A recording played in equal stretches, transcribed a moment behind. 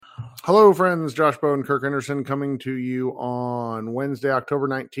Hello, friends. Josh Bowe and Kirk Henderson coming to you on Wednesday, October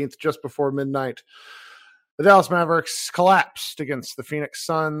 19th, just before midnight. The Dallas Mavericks collapsed against the Phoenix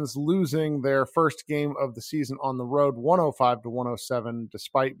Suns, losing their first game of the season on the road, 105-107,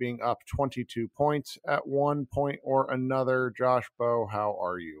 despite being up 22 points at one point or another. Josh Bowe, how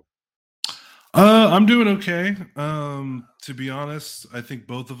are you? I'm doing okay. To be honest, I think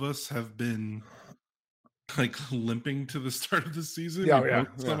both of us have been like limping to the start of the season.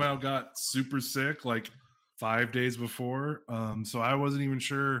 We somehow got super sick like 5 days before. So I wasn't even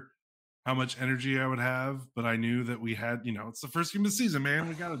sure how much energy I would have, but I knew that we had, it's the first game of the season, man.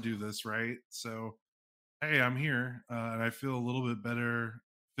 We got to do this, right? So, hey, I'm here, and I feel a little bit better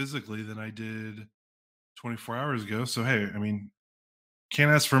physically than I did 24 hours ago. So, hey, I mean, can't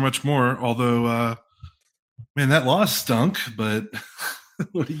ask for much more, although, man, that loss stunk, but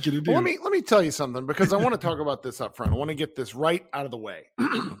what are you going to do? Well, let me tell you something, because I want to talk about this up front. I want to get this right out of the way.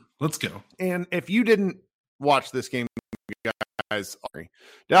 Let's go. And if you didn't watch this game, guys,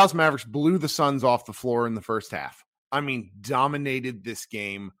 Dallas Mavericks blew the Suns off the floor in the first half. I mean, dominated this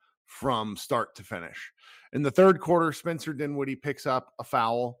game from start to finish. In the third quarter, Spencer Dinwiddie picks up a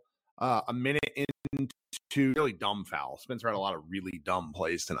foul a minute into really dumb foul. Spencer had a lot of really dumb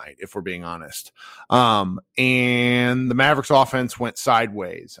plays tonight, if we're being honest. And the Mavericks offense went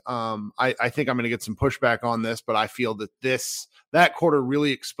sideways. I think I'm going to get some pushback on this, but I feel that that quarter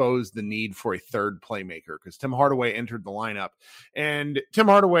really exposed the need for a third playmaker, because Tim Hardaway entered the lineup. And Tim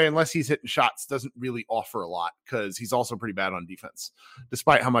Hardaway, unless he's hitting shots, doesn't really offer a lot, because he's also pretty bad on defense,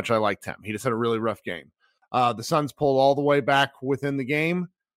 despite how much I liked him. He just had a really rough game. The Suns pulled all the way back within the game.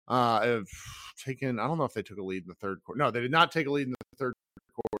 I don't know if they took a lead in the third quarter. No, they did not take a lead in the third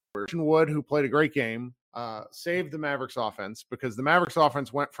quarter. Christian Wood, who played a great game, saved the Mavericks offense, because the Mavericks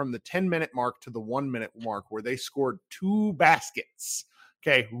offense went from the 10-minute mark to the 1-minute mark, where they scored 2 baskets.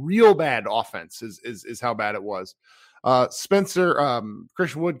 Okay, real bad offense is how bad it was.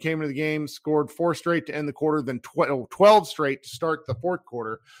 Christian Wood came into the game, scored 4 straight to end the quarter, then 12 straight to start the fourth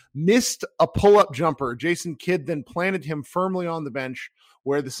quarter, missed a pull-up jumper. Jason Kidd then planted him firmly on the bench,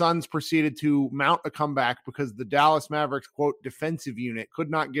 where the Suns proceeded to mount a comeback because the Dallas Mavericks, quote, defensive unit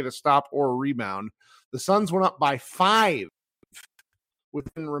could not get a stop or a rebound. The Suns went up by 5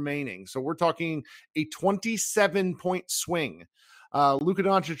 within remaining. So we're talking a 27-point swing. Luka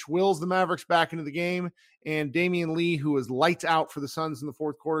Doncic wills the Mavericks back into the game, and Damian Lee, who was lights out for the Suns in the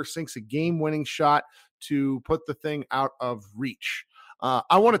fourth quarter, sinks a game-winning shot to put the thing out of reach.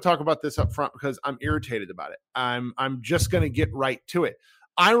 I want to talk about this up front because I'm irritated about it. I'm just going to get right to it.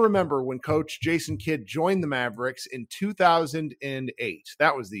 I remember when Coach Jason Kidd joined the Mavericks in 2008.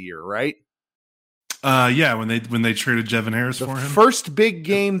 That was the year, right? Yeah, when they traded Jevon Harris for him. The first big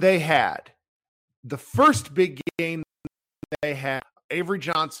game they had, Avery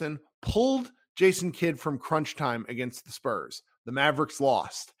Johnson pulled Jason Kidd from crunch time against the Spurs. The Mavericks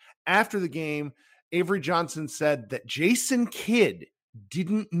lost. After the game, Avery Johnson said that Jason Kidd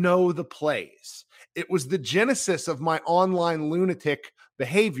didn't know the plays. It was the genesis of my online lunatic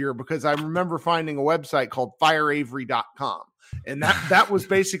behavior, because I remember finding a website called fireavery.com. And that was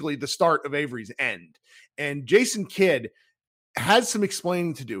basically the start of Avery's end. And Jason Kidd has some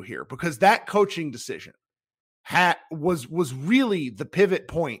explaining to do here, because that coaching decision was really the pivot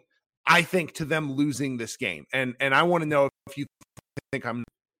point, I think, to them losing this game. And I want to know if you think I'm.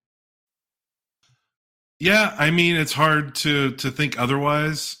 Yeah, I mean, it's hard to think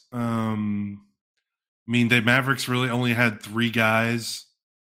otherwise. I mean, the Mavericks really only had 3 guys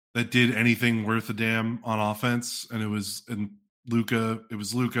that did anything worth a damn on offense, and it was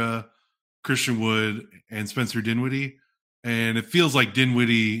Luka, Christian Wood, and Spencer Dinwiddie. And it feels like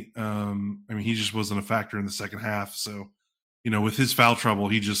Dinwiddie, he just wasn't a factor in the second half. So, with his foul trouble,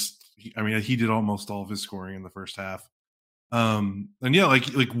 he did almost all of his scoring in the first half. And yeah,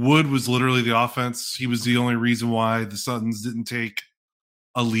 like Wood was literally the offense. He was the only reason why the Suns didn't take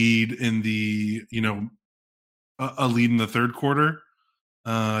a lead in the, a lead in the third quarter.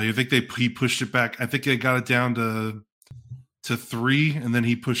 I think he pushed it back. I think they got it down to 3, and then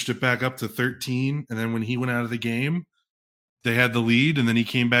he pushed it back up to 13. And then when he went out of the game, they had the lead, and then he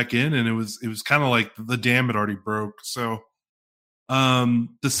came back in, and it was kind of like the dam had already broke. So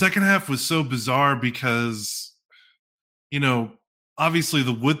the second half was so bizarre because, obviously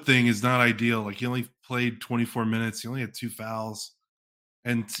the Wood thing is not ideal. Like, he only played 24 minutes. He only had 2 fouls.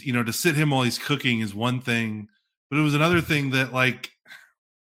 And, to sit him while he's cooking is one thing. But it was another thing that, like,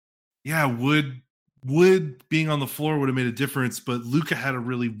 yeah, Wood being on the floor would have made a difference, but Luka had a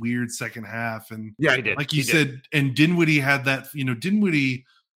really weird second half. And yeah, he did. Like you said, and Dinwiddie had that, Dinwiddie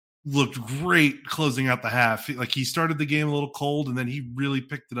looked great closing out the half. Like, he started the game a little cold, and then he really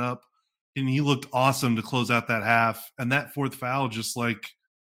picked it up and he looked awesome to close out that half. And that fourth foul, just like,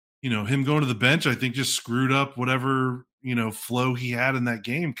 him going to the bench, I think just screwed up whatever, flow he had in that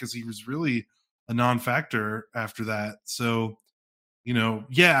game, because he was really a non-factor after that. So,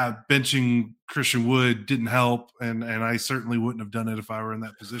 benching Christian Wood didn't help, and I certainly wouldn't have done it if I were in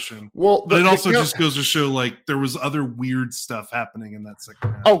that position. Well, but it also just goes to show, like, there was other weird stuff happening in that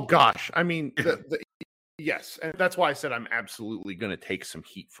second half. Oh gosh, I mean, yes, and that's why I said I'm absolutely going to take some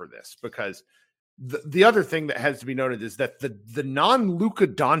heat for this, because the other thing that has to be noted is that the non-Luka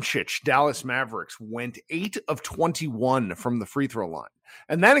Doncic Dallas Mavericks went 8 of 21 from the free throw line,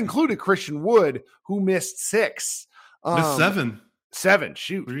 and that included Christian Wood, who missed 6. Missed 7.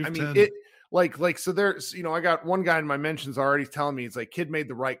 Shoot, I mean 10. it. Like so. There's I got one guy in my mentions already telling me it's like, kid made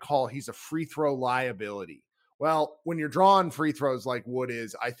the right call. He's a free throw liability. Well, when you're drawing free throws like Wood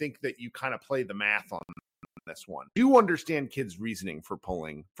is, I think that you kind of play the math on this one. Do you understand kids' reasoning for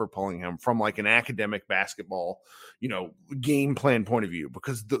pulling him from like an academic basketball, game plan point of view?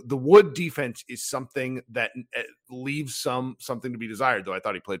 Because the Wood defense is something that leaves something to be desired. Though I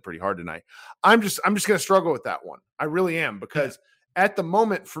thought he played pretty hard tonight. I'm just going to struggle with that one. I really am, because at the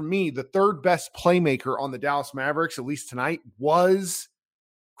moment, for me, the third best playmaker on the Dallas Mavericks, at least tonight, was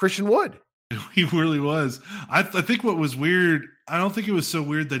Christian Wood. He really was. I think what was weird, I don't think it was so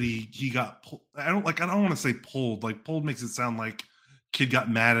weird that he got pulled. I don't want to say pulled. Like, pulled makes it sound like kid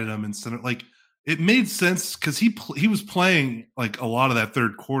got mad at him instead of, like, it made sense because he was playing like a lot of that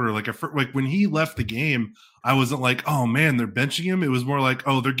third quarter. Like when he left the game, I wasn't like, oh man, they're benching him. It was more like,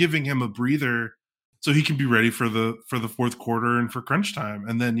 oh, they're giving him a breather so he can be ready for the fourth quarter and for crunch time.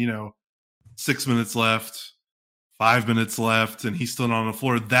 And then 6 minutes left, 5 minutes left, and he's still on the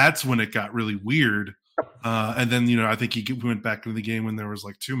floor. That's when it got really weird. And then, I think he went back into the game when there was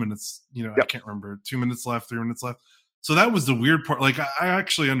like 2 minutes, I can't remember, 2 minutes left, 3 minutes left. So that was the weird part. Like, I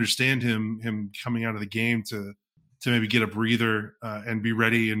actually understand him coming out of the game to maybe get a breather and be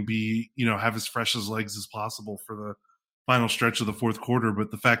ready and be, have as fresh as legs as possible for the final stretch of the fourth quarter. But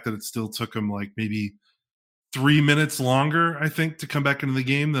the fact that it still took him like maybe 3 minutes longer, I think, to come back into the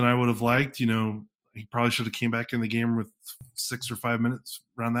game than I would have liked, he probably should have came back in the game with 6 or 5 minutes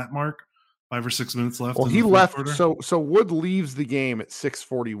around that mark, 5 or 6 minutes left. Well, he left. So Wood leaves the game at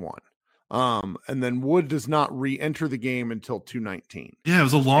 6:41. And then Wood does not re-enter the game until 2:19. Yeah, it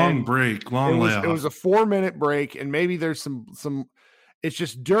was a long break, layoff. It was a 4-minute break, and maybe there's some. It's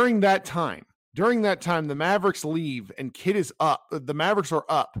just during that time, the Mavericks leave, and Kid is up. The Mavericks are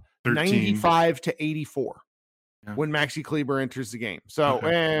up 13. 95-84 when Maxi Kleber enters the game. So,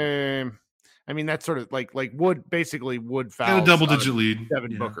 I mean, that's sort of like Wood fouls a double-digit lead.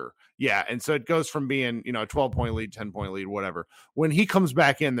 Devin Booker. Yeah, and so it goes from being, a 12-point lead, 10-point lead, whatever. When he comes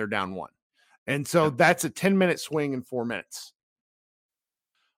back in, they're down 1. And so that's a 10-minute swing in 4 minutes.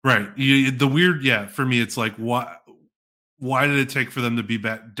 Right. The weird, for me, it's like, why did it take for them to be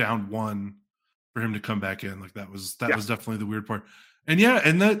back down 1 for him to come back in? Like, that was definitely the weird part. And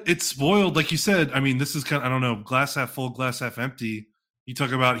that it's spoiled, like you said. I mean, this is kind of, I don't know, glass half full, glass half empty. You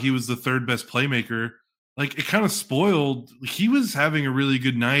talk about he was the third best playmaker. Like, it kind of spoiled. He was having a really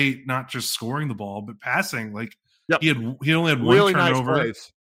good night, not just scoring the ball, but passing. Like, he only had one really turnover. Nice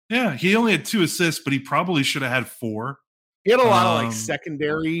plays. Yeah, he only had 2 assists, but he probably should have had 4. He had a lot of like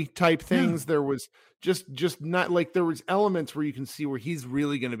secondary type things. There was just not like, there was elements where you can see where he's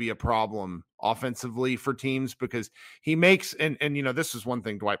really going to be a problem offensively for teams, because he makes, and this is one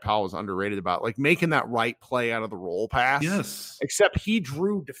thing Dwight Powell was underrated about, like making that right play out of the roll pass. Yes. Except he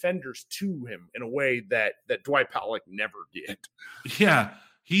drew defenders to him in a way that Dwight Powell never did. Yeah.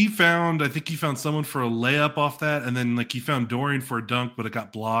 I think he found someone for a layup off that, and then he found Dorian for a dunk, but it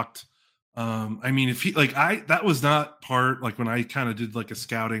got blocked. I mean, if he that was not part, when I kind of did a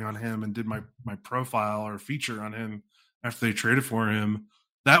scouting on him and did my profile or feature on him after they traded for him,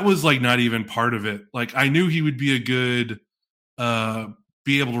 that was not even part of it. I knew he would be a good,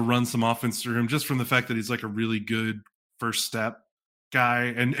 be able to run some offense through him, just from the fact that he's a really good first step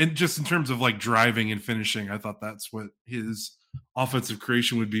guy. And just in terms of driving and finishing, I thought that's what his offensive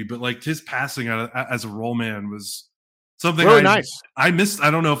creation would be. But his passing as a roll man was something really nice. I missed.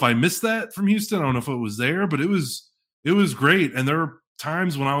 I don't know if I missed that from Houston. I don't know if it was there, but it was great. And there were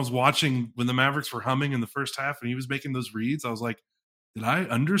times when I was watching when the Mavericks were humming in the first half and he was making those reads, I was like, did I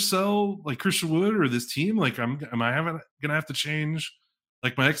undersell Christian Wood or this team? Am I gonna have to change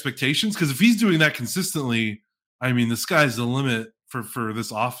my expectations? Because if he's doing that consistently, I mean, the sky's the limit for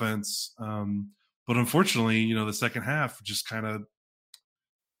this offense. But unfortunately, the second half just kind of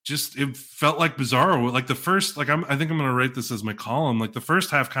it felt like bizarro. The first, I think I'm going to rate this as my column. The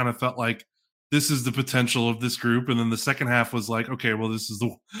first half kind of felt like this is the potential of this group. And then the second half was like, okay, well, this is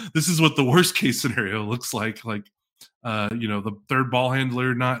what the worst case scenario looks like. Like, the third ball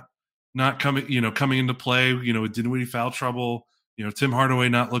handler not coming into play, with Dinwiddie foul trouble, Tim Hardaway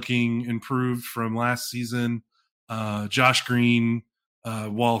not looking improved from last season. Josh Green,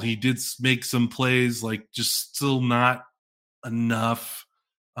 while he did make some plays, like just still not enough.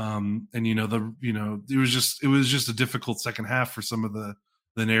 It was just a difficult second half for some of the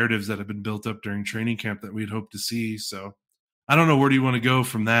narratives that have been built up during training camp that we'd hoped to see. So I don't know, where do you want to go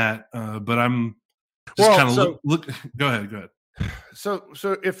from that? But I'm just kind of look. Go ahead. So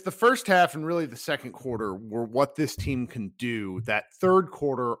if the first half and really the second quarter were what this team can do, that third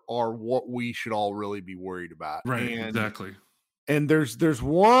quarter are what we should all really be worried about. Right. Exactly. And there's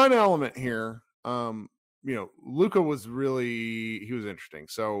one element here. Luka was interesting.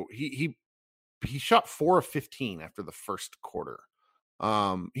 So he shot 4 of 15 after the first quarter.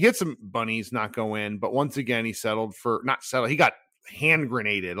 He had some bunnies not go in, but once again, he he got hand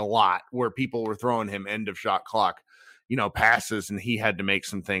grenaded a lot where people were throwing him end of shot clock, passes, and he had to make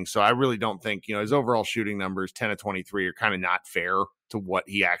some things. So I really don't think, his overall shooting numbers, 10 of 23, are kind of not fair to what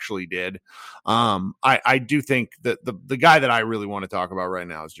he actually did. I do think that the guy that I really want to talk about right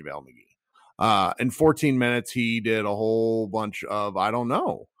now is JaVale McGee. In 14 minutes, he did a whole bunch of, I don't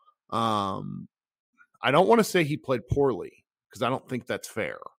know. I don't want to say he played poorly, because I don't think that's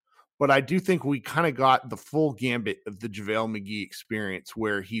fair. But I do think we kind of got the full gambit of the JaVale McGee experience,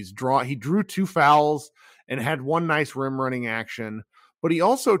 where he drew 2 fouls and had 1 nice rim running action, but he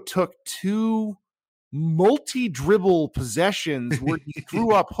also took 2 multi-dribble possessions where he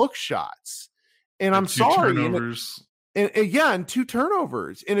threw up hook shots. And I'm sorry. Turnovers. And 2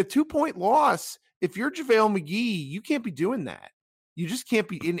 turnovers. In a 2-point loss, if you're JaVale McGee, you can't be doing that. You just can't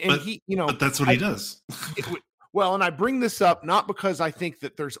be. But that's what he does. Well, and I bring this up not because I think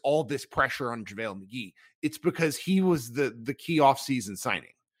that there's all this pressure on JaVale McGee. It's because he was the key offseason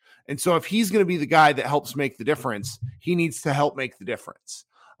signing. And so if he's going to be the guy that helps make the difference, he needs to help make the difference.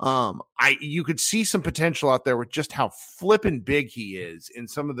 You could see some potential out there with just how flippin' big he is in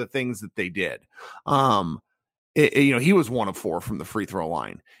some of the things that they did. He was 1 of 4 from the free throw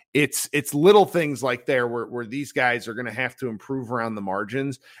line. It's little things like there where these guys are going to have to improve around the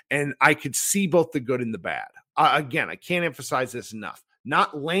margins. And I could see both the good and the bad. Again, I can't emphasize this enough.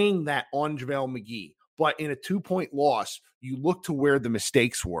 Not laying that on JaVale McGee, but in a 2-point loss, you look to where the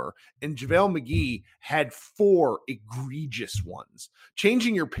mistakes were. And JaVale McGee had 4 egregious ones.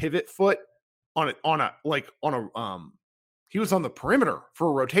 Changing your pivot foot he was on the perimeter for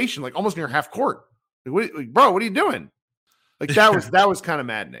a rotation, like almost near half court. What are you doing? Like that was kind of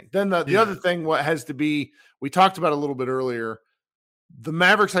maddening. Then the other thing, what has to be, we talked about a little bit earlier, the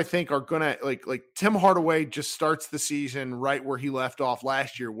Mavericks, I think, are going to like Tim Hardaway just starts the season right where he left off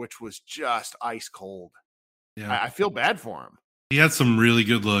last year, which was just ice cold. Yeah. I feel bad for him. He had some really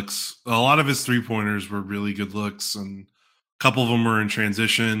good looks. A lot of his 3-pointers were really good looks, and a couple of them were in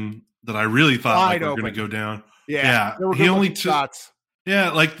transition that I really thought were going to go down. Yeah. He only took shots.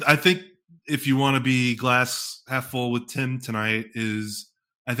 Yeah. I think if you want to be glass half full with Tim tonight,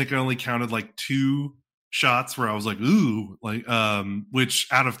 I think I only counted 2 shots where I was like, ooh, which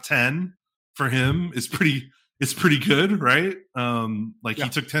out of 10 for him is pretty good, right? He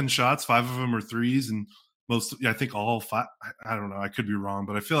took 10 shots, 5 of them are threes, and I think all 5, I don't know, I could be wrong,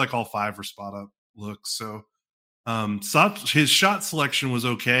 but I feel like all 5 were spot up looks. So his shot selection was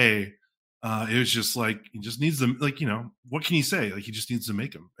okay. It was just he just needs them, what can you say? He just needs to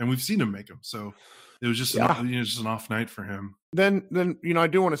make them, and we've seen him make them. So it was just just an off night for him. Then I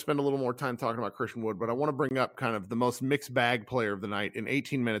do want to spend a little more time talking about Christian Wood, but I want to bring up kind of the most mixed bag player of the night in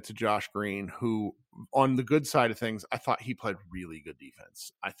 18 minutes of Josh Green, who on the good side of things, I thought he played really good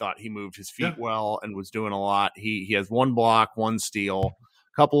defense. I thought he moved his feet well and was doing a lot. He has 1 block, 1 steal,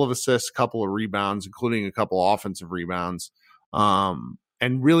 a couple of assists, a couple of rebounds, including a couple of offensive rebounds.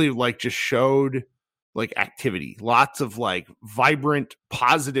 And really just showed activity, lots of vibrant,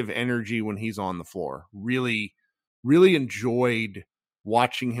 positive energy when he's on the floor. Really, really enjoyed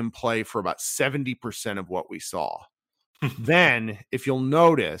watching him play for about 70% of what we saw. Then, if you'll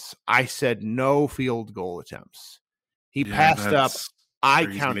notice, I said no field goal attempts. He passed up, I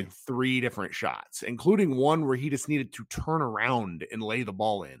counted 3 different shots, including one where he just needed to turn around and lay the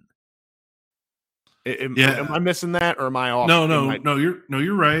ball in. Am I missing that, or am I off? No,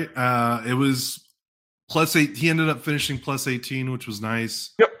 you're right. It was +8. He ended up finishing +18, which was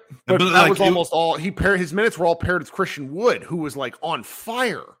nice. Yep, but that was almost all. His minutes were all paired with Christian Wood, who was on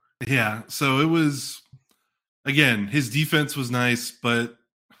fire. Yeah, so it was, again, his defense was nice, but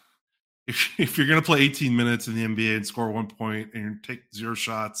if you're going to play 18 minutes in the NBA and score 1 point and take 0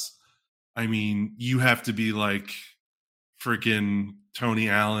 shots, I mean, you have to be like freaking Tony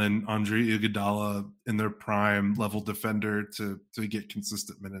Allen, Andre Iguodala in their prime level defender to get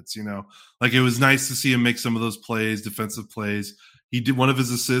consistent minutes. Like it was nice to see him make some of those plays, defensive plays. He did one of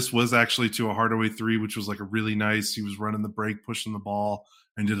his assists was actually to a Hardaway three, which was like a really nice. He was running the break, pushing the ball,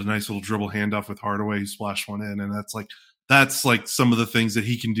 and did a nice little dribble handoff with Hardaway. He splashed one in, and that's like some of the things that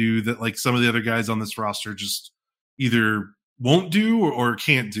he can do that like some of the other guys on this roster just either won't do or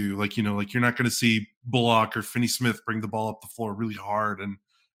can't do. Like like you're not going to see Bullock or Finney Smith bring the ball up the floor really hard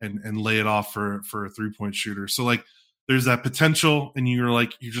and lay it off for a 3-point shooter. So like there's that potential, and you're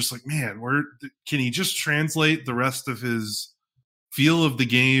just like, man, where can he just translate the rest of his feel of the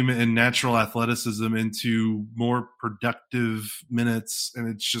game and natural athleticism into more productive minutes? And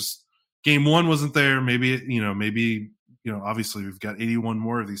it's just game one wasn't there. Maybe obviously we've got 81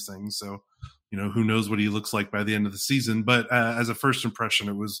 more of these things, so who knows what he looks like by the end of the season. But as a first impression,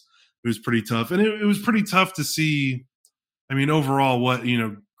 it was pretty tough, and it was pretty tough to see. I mean, overall,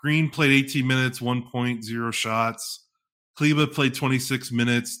 Green played 18 minutes, 1 point, 0 shots. Kleber played 26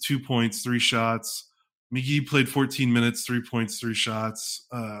 minutes, 2 points, 3 shots. McGee played 14 minutes, 3 points, 3 shots.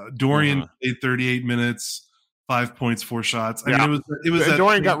 Dorian played 38 minutes, 5 points, 4 shots. I mean, it was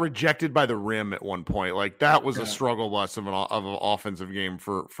Dorian got rejected by the rim at one point. Like that was a struggle bus of an offensive game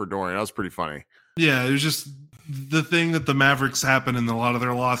for Dorian. That was pretty funny. Yeah, it was just the thing that the Mavericks happen in a lot of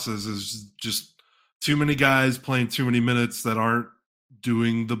their losses is just too many guys playing too many minutes that aren't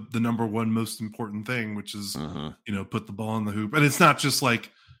doing the number one most important thing, which is put the ball in the hoop. And it's not just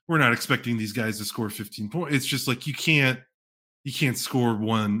like we're not expecting these guys to score 15 points. It's just like you can't score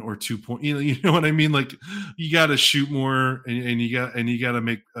 1 or 2 points. You know what I mean? Like you got to shoot more, and you got to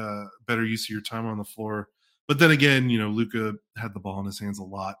make better use of your time on the floor. But then again, Luka had the ball in his hands a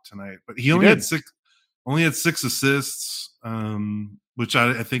lot tonight, but he only had 6 assists, which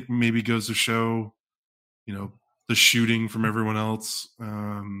I think maybe goes to show, the shooting from everyone else.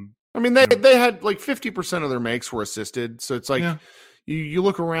 I mean, they had like 50% of their makes were assisted, so it's like. Yeah. You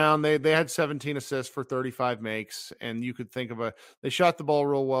look around, they had 17 assists for 35 makes, and you could think of they shot the ball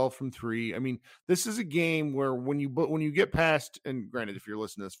real well from 3. I mean, this is a game where when you get past, and granted, if you're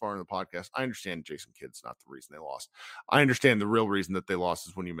listening this far in the podcast, I understand Jason Kidd's not the reason they lost. I understand the real reason that they lost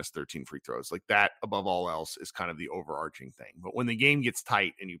is when you miss 13 free throws. Like that, above all else, is kind of the overarching thing. But when the game gets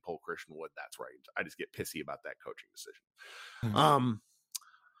tight and you pull Christian Wood, that's right. I just get pissy about that coaching decision.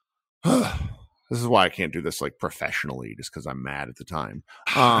 This is why I can't do this like professionally, just because I'm mad at the time.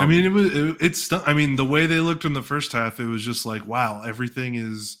 I mean, I mean, the way they looked in the first half, it was just like, wow, everything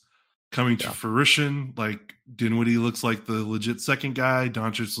is coming to fruition. Like Dinwiddie looks like the legit second guy.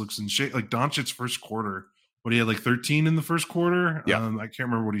 Doncic looks in shape. Like Doncic's first quarter, he had like 13 in the first quarter. Yeah, I can't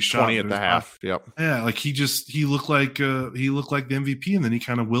remember what he shot. 20 at the half. Yep. Yeah, like he looked like the MVP, and then he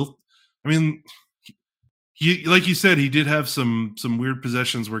kind of wilt. I mean. He, like you said, he did have some weird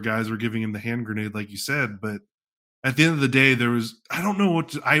possessions where guys were giving him the hand grenade, like you said. But at the end of the day, I don't know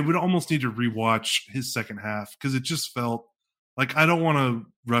I would almost need to rewatch his second half because it just felt like I don't want to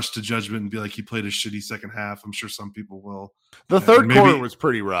rush to judgment and be like he played a shitty second half. I'm sure some people will. The third quarter was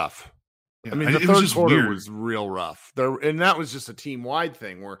pretty rough. Yeah, I mean, the third quarter was real rough. And that was just a team-wide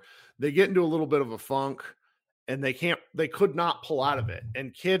thing where they get into a little bit of a funk. And they could not pull out of it.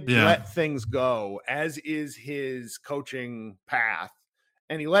 And Kidd let things go, as is his coaching path.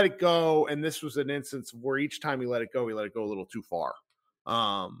 And he let it go. And this was an instance where each time he let it go a little too far.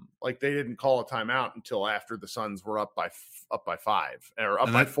 Like they didn't call a timeout until after the Suns were up by 5 or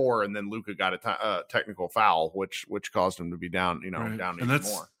up by 4. And then Luka got a technical foul, which caused him to be down, down even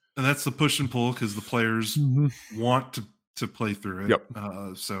more. And that's the push and pull because the players want to play through it.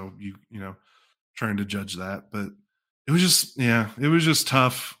 Yep. So trying to judge that, but it was just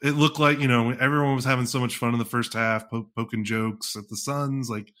tough. It looked like everyone was having so much fun in the first half, poking jokes at the Suns.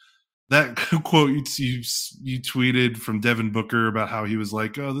 Like that quote you tweeted from Devin Booker about how he was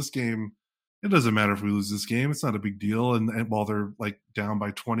like, "Oh, this game, it doesn't matter if we lose this game; it's not a big deal." And while they're like down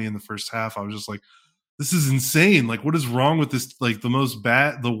by 20 in the first half, I was just like, "This is insane! Like, what is wrong with this? Like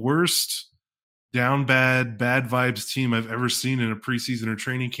the worst." Down bad vibes team I've ever seen in a preseason or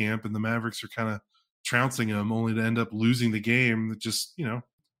training camp, and the Mavericks are kind of trouncing them only to end up losing the game. That just,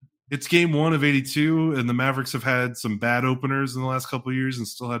 it's game 1 of 82, and the Mavericks have had some bad openers in the last couple of years and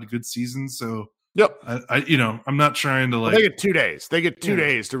still had a good season. So, I'm not trying to like. They get 2 days. They get 2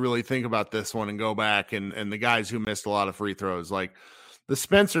 days to really think about this one and go back. And the guys who missed a lot of free throws, like the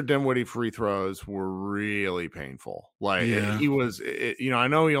Spencer Dinwiddie free throws were really painful. Like he was, I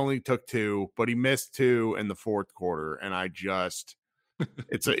know he only took 2, but he missed 2 in the fourth quarter. And I just,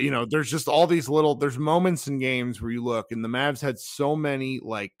 It's there's just all these there's moments in games where you look, and the Mavs had so many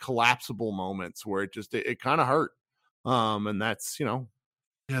like collapsible moments where it kind of hurt. And that's, Yeah,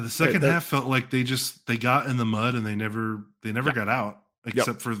 the second half felt like they got in the mud and they never got out,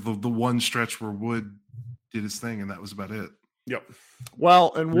 except for the one stretch where Wood did his thing, and that was about it. Yep.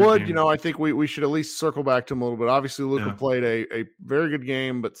 Well, and Wood, I think we should at least circle back to him a little bit. Obviously, Luka played a very good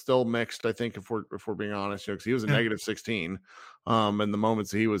game, but still mixed. I think if we're being honest, because he was a negative 16, and the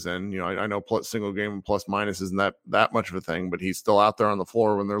moments that he was in, I know single game and plus minus isn't that much of a thing, but he's still out there on the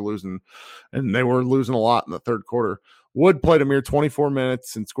floor when they're losing, and they were losing a lot in the third quarter. Wood played a mere 24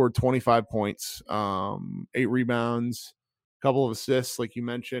 minutes and scored 25 points, 8 rebounds. Couple of assists, like you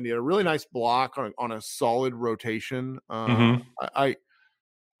mentioned. He had a really nice block on a solid rotation. I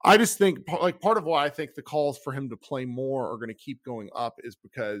just think part of why I think the calls for him to play more are going to keep going up is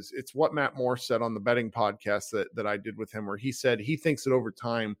because it's what Matt Moore said on the betting podcast that I did with him, where he said he thinks that over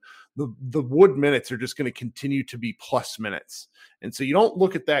time the Wood minutes are just going to continue to be plus minutes. And so you don't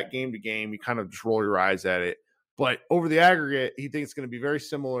look at that game to game, you kind of just roll your eyes at it. But over the aggregate, he thinks it's going to be very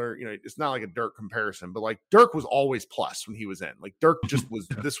similar. It's not like a Dirk comparison, but like Dirk was always plus when he was in. Like Dirk just was.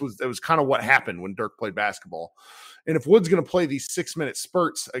 It was kind of what happened when Dirk played basketball. And if Wood's going to play these 6-minute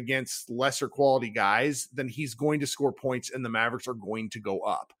spurts against lesser quality guys, then he's going to score points, and the Mavericks are going to go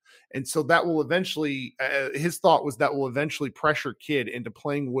up. And so that will eventually. His thought was that will eventually pressure Kidd into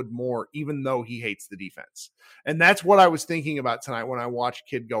playing Wood more, even though he hates the defense. And that's what I was thinking about tonight when I watched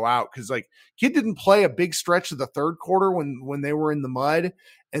Kidd go out, because like Kidd didn't play a big stretch of the third quarter when they were in the mud,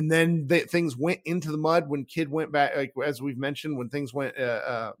 and then things went into the mud when Kidd went back, like as we've mentioned, when things went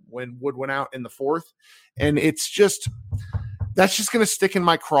when Wood went out in the fourth, and that's just going to stick in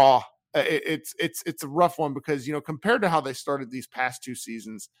my craw. It's a rough one because compared to how they started these past two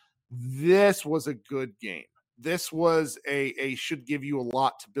seasons, this was a good game. This was a should give you a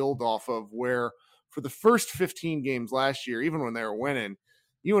lot to build off of, where for the first 15 games last year, even when they were winning,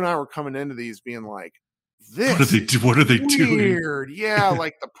 you and I were coming into these being like, this what are they doing? Weird. Yeah,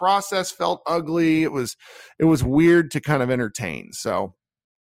 like the process felt ugly. It was weird to kind of entertain. So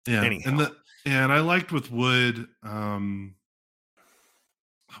yeah, anyhow. and I liked with Wood. Oh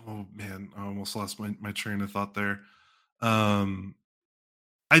man, I almost lost my train of thought there.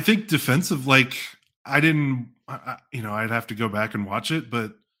 I think defensive, like I'd have to go back and watch it,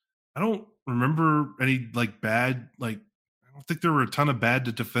 but I don't remember any bad, I don't think there were a ton of bad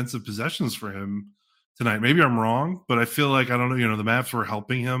defensive possessions for him tonight. Maybe I'm wrong, but I feel like, I don't know, the Mavs were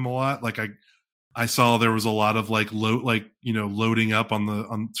helping him a lot. Like I saw there was a lot of loading up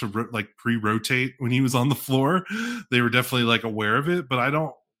to pre-rotate when he was on the floor. They were definitely aware of it, but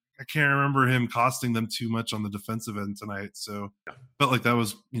I can't remember him costing them too much on the defensive end tonight. So felt like that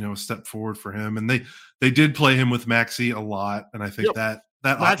was, a step forward for him. And they did play him with Maxey a lot. And I think that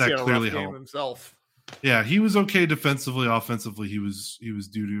clearly helped himself. Yeah. He was okay defensively. Offensively, he was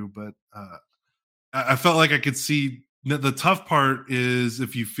doo-doo, but I felt like I could see the tough part is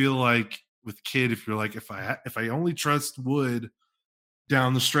if you feel like with Kidd, if you're like, if I only trust Wood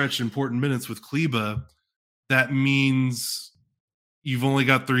down the stretch in important minutes with Kleber, that means you've only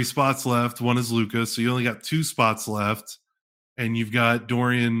got 3 spots left. One is Luka, so you only got 2 spots left, and you've got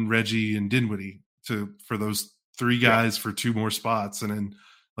Dorian, Reggie, and Dinwiddie for those 3 guys for 2 more spots. And then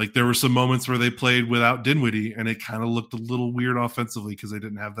there were some moments where they played without Dinwiddie, and it kind of looked a little weird offensively because they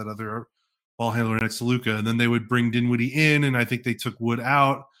didn't have that other ball handler next to Luka. And then they would bring Dinwiddie in, and I think they took Wood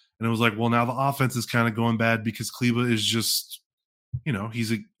out, and it was like, well, now the offense is kind of going bad because Kleber is just,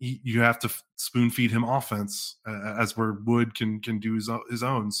 you have to spoon feed him offense as where Wood can do his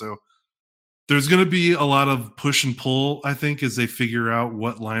own. So there's going to be a lot of push and pull, I think, as they figure out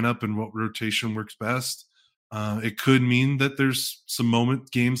what lineup and what rotation works best. It could mean that there's some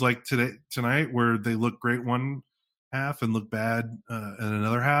games like tonight where they look great one half and look bad in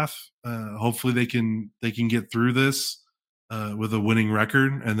another half. Hopefully they can get through this with a winning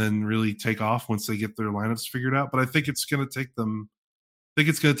record and then really take off once they get their lineups figured out. But I think it's going to take them. I think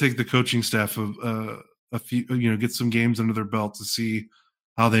it's going to take the coaching staff of a few, get some games under their belt to see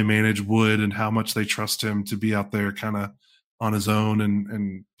how they manage Wood and how much they trust him to be out there kind of on his own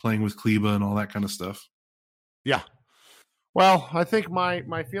and playing with Kleber and all that kind of stuff. Yeah. Well, I think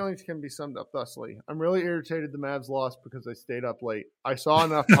my feelings can be summed up thusly. I'm really irritated the Mavs lost because I stayed up late. I saw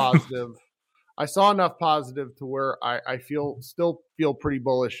enough positive. I saw enough positive to where I still feel pretty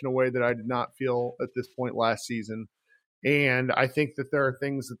bullish in a way that I did not feel at this point last season. And I think that there are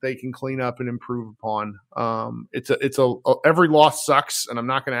things that they can clean up and improve upon. Every loss sucks, and I'm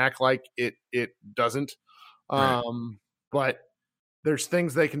not going to act like it doesn't. Right. But there's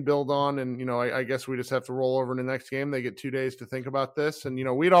things they can build on. And, I guess we just have to roll over in the next game. They get 2 days to think about this. And,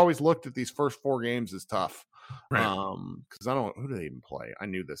 we'd always looked at these first 4 games as tough. Right. Because who do they even play? I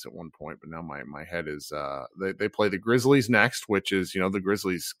knew this at one point, but now my head is, they play the Grizzlies next, which is, the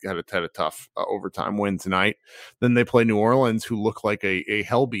Grizzlies had a tough overtime win tonight. Then they play New Orleans, who look like a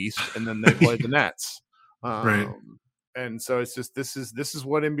hell beast. And then they play the Nets. Right. And so it's just, this is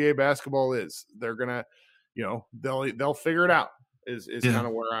what NBA basketball is. They're going to, they'll figure it out. Is kind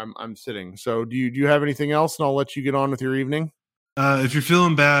of where I'm sitting. So do you have anything else? And I'll let you get on with your evening. If you're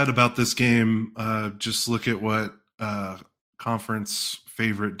feeling bad about this game, just look at what conference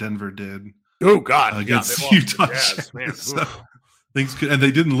favorite Denver did. Oh God, against Utah Jazz. Man, so things could, and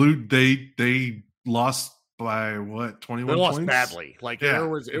they didn't lose. They lost by what, 21 they lost points? Badly. Like it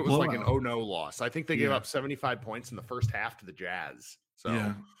was like an 0-0 loss. I think they gave Yeah. up 75 points in the first half to the Jazz. So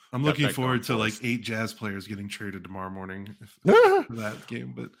yeah. I'm looking forward to like 8 Jazz players getting traded tomorrow morning for that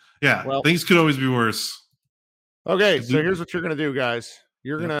game. But yeah, things could always be worse. Okay, so here's what you're going to do, guys.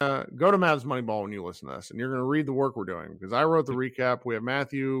 You're going to go to Mavs Moneyball when you listen to this, and you're going to read the work we're doing, because I wrote the recap. We have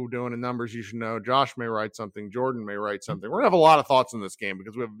Matthew doing the numbers you should know. Josh may write something. Jordan may write something. We're going to have a lot of thoughts on this game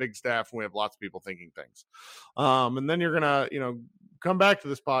because we have a big staff and we have lots of people thinking things. And then you're going to, come back to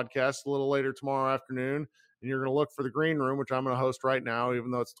this podcast a little later tomorrow afternoon, and you're going to look for the green room, which I'm going to host right now, even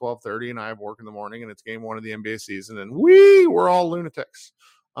though it's 12:30 and I have work in the morning and it's game 1 of the NBA season. And we're all lunatics.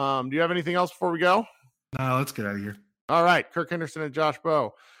 Do you have anything else before we go? No, let's get out of here. All right, Kirk Henderson and Josh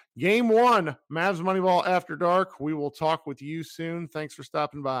Bowe. Game 1, Mavs Moneyball After Dark. We will talk with you soon. Thanks for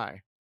stopping by.